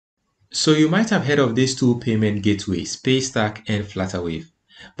So you might have heard of these two payment gateways, Paystack and Flutterwave.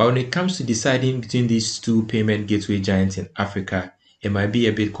 But when it comes to deciding between these two payment gateway giants in Africa, it might be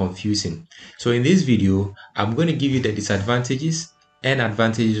a bit confusing. So in this video, I'm going to give you the disadvantages and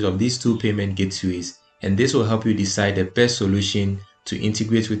advantages of these two payment gateways, and this will help you decide the best solution to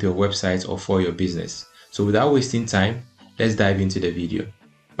integrate with your website or for your business. So without wasting time, let's dive into the video.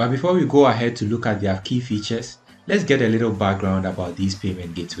 But before we go ahead to look at their key features, let's get a little background about these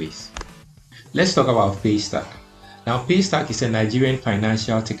payment gateways. Let's talk about Paystack. Now, Paystack is a Nigerian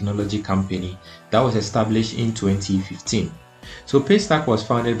financial technology company that was established in 2015. So Paystack was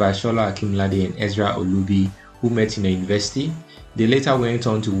founded by Shola Akinlade and Ezra Olubi, who met in a university. They later went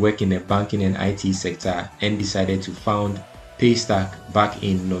on to work in the banking and IT sector and decided to found Paystack back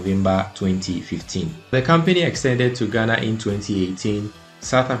in November 2015. The company extended to Ghana in 2018,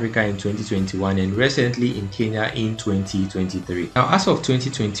 South Africa in 2021, and recently in Kenya in 2023. Now, as of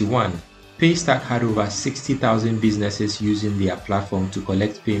 2021, Paystack had over 60,000 businesses using their platform to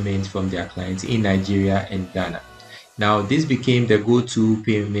collect payments from their clients in Nigeria and Ghana. Now, this became the go-to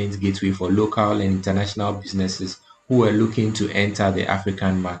payment gateway for local and international businesses who were looking to enter the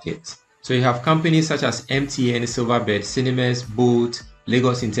African market. So you have companies such as MTN, Silverbird, Cinemas, Bolt,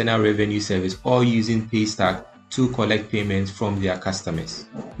 Lagos Internal Revenue Service, all using Paystack to collect payments from their customers.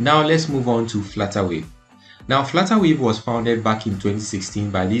 Now let's move on to Flutterwave. Now, Flutterwave was founded back in 2016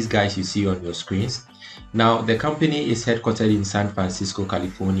 by these guys you see on your screens. Now, the company is headquartered in San Francisco,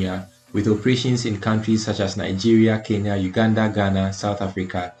 California, with operations in countries such as Nigeria, Kenya, Uganda, Ghana, South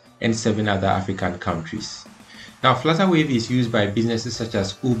Africa, and 7 other African countries. Now, Flutterwave is used by businesses such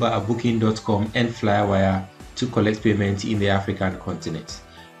as Uber, Booking.com, and Flywire to collect payments in the African continent.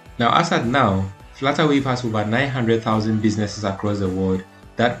 Now, as at now, Flutterwave has over 900,000 businesses across the world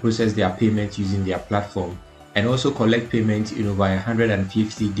that process their payments using their platform, and also collect payments in over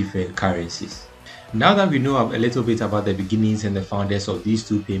 150 different currencies. Now that we know a little bit about the beginnings and the founders of these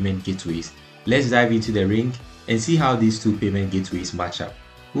two payment gateways, let's dive into the ring and see how these two payment gateways match up.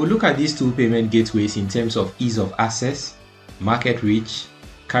 We'll look at these two payment gateways in terms of ease of access, market reach,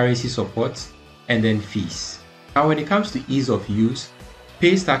 currency support, and then fees. Now, when it comes to ease of use,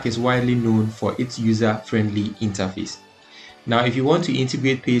 Paystack is widely known for its user-friendly interface. Now, if you want to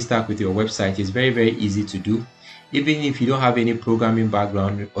integrate Paystack with your website, it's very easy to do. Even if you don't have any programming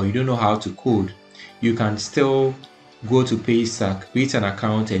background or you don't know how to code, you can still go to Paystack, create an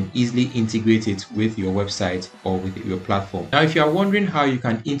account, and easily integrate it with your website or with your platform. Now, if you are wondering how you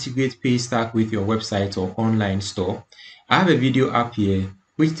can integrate Paystack with your website or online store, I have a video up here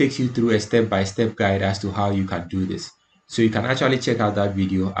which takes you through a step-by-step guide as to how you can do this. So you can actually check out that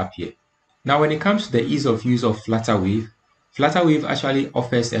video up here. Now, when it comes to the ease of use of Flutterwave, Flutterwave actually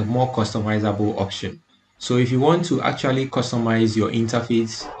offers a more customizable option. So if you want to actually customize your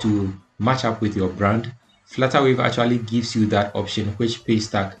interface to match up with your brand, Flutterwave actually gives you that option, which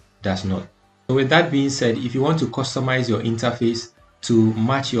Paystack does not. So with that being said, if you want to customize your interface to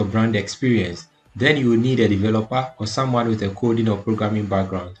match your brand experience, then you will need a developer or someone with a coding or programming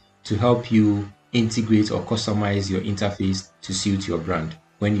background to help you integrate or customize your interface to suit your brand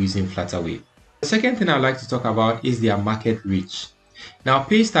when using Flutterwave. The second thing I'd like to talk about is their market reach. Now,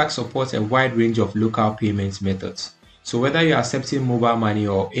 Paystack supports a wide range of local payment methods. So whether you're accepting mobile money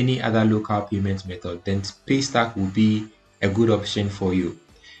or any other local payment method, then Paystack will be a good option for you.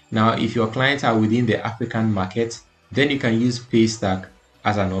 Now, if your clients are within the African market, then you can use Paystack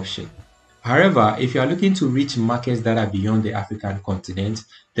as an option. However, if you are looking to reach markets that are beyond the African continent,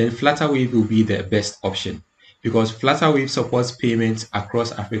 then Flutterwave will be the best option, because Flutterwave supports payments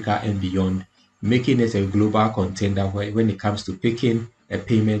across Africa and beyond, making it a global contender when it comes to picking a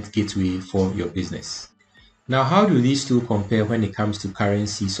payment gateway for your business. Now, how do these two compare when it comes to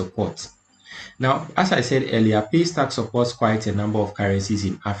currency support? Now, as I said earlier, Paystack supports quite a number of currencies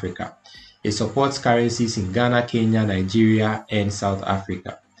in Africa. It supports currencies in Ghana, Kenya, Nigeria, and South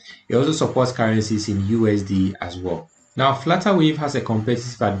Africa. It also supports currencies in USD as well. Now, Flutterwave has a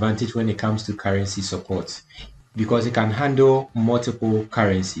competitive advantage when it comes to currency support because it can handle multiple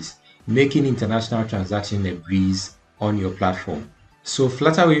currencies, making international transactions a breeze on your platform. So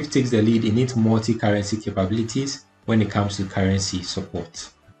Flutterwave takes the lead in its multi-currency capabilities when it comes to currency support.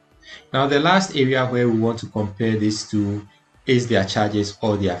 Now, the last area where we want to compare these two is their charges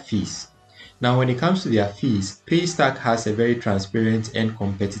or their fees. Now, when it comes to their fees, Paystack has a very transparent and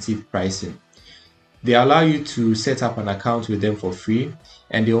competitive pricing. They allow you to set up an account with them for free,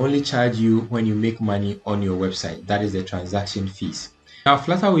 and they only charge you when you make money on your website. That is the transaction fees. Now,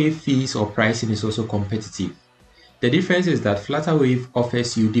 Flutterwave fees or pricing is also competitive. The difference is that Flutterwave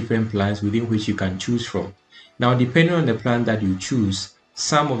offers you different plans within which you can choose from. Now, depending on the plan that you choose,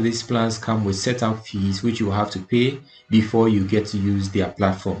 some of these plans come with setup fees which you will have to pay before you get to use their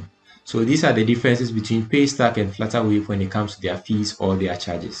platform. So these are the differences between Paystack and Flutterwave when it comes to their fees or their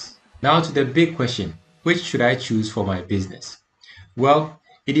charges. Now to the big question, which should I choose for my business? Well,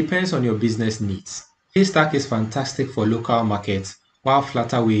 it depends on your business needs. Paystack is fantastic for local markets, while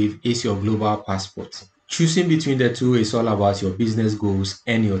Flutterwave is your global passport. Choosing between the two is all about your business goals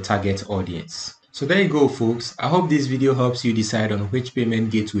and your target audience. So there you go, folks. I hope this video helps you decide on which payment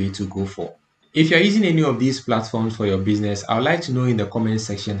gateway to go for. If you're using any of these platforms for your business, I would like to know in the comment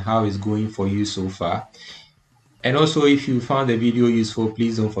section how it's going for you so far. And also, if you found the video useful,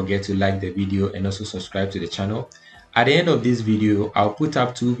 please don't forget to like the video and also subscribe to the channel. At the end of this video, I'll put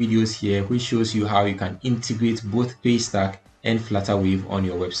up 2 videos here which shows you how you can integrate both Paystack and Flutterwave on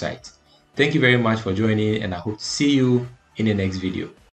your website. Thank you very much for joining, and I hope to see you in the next video.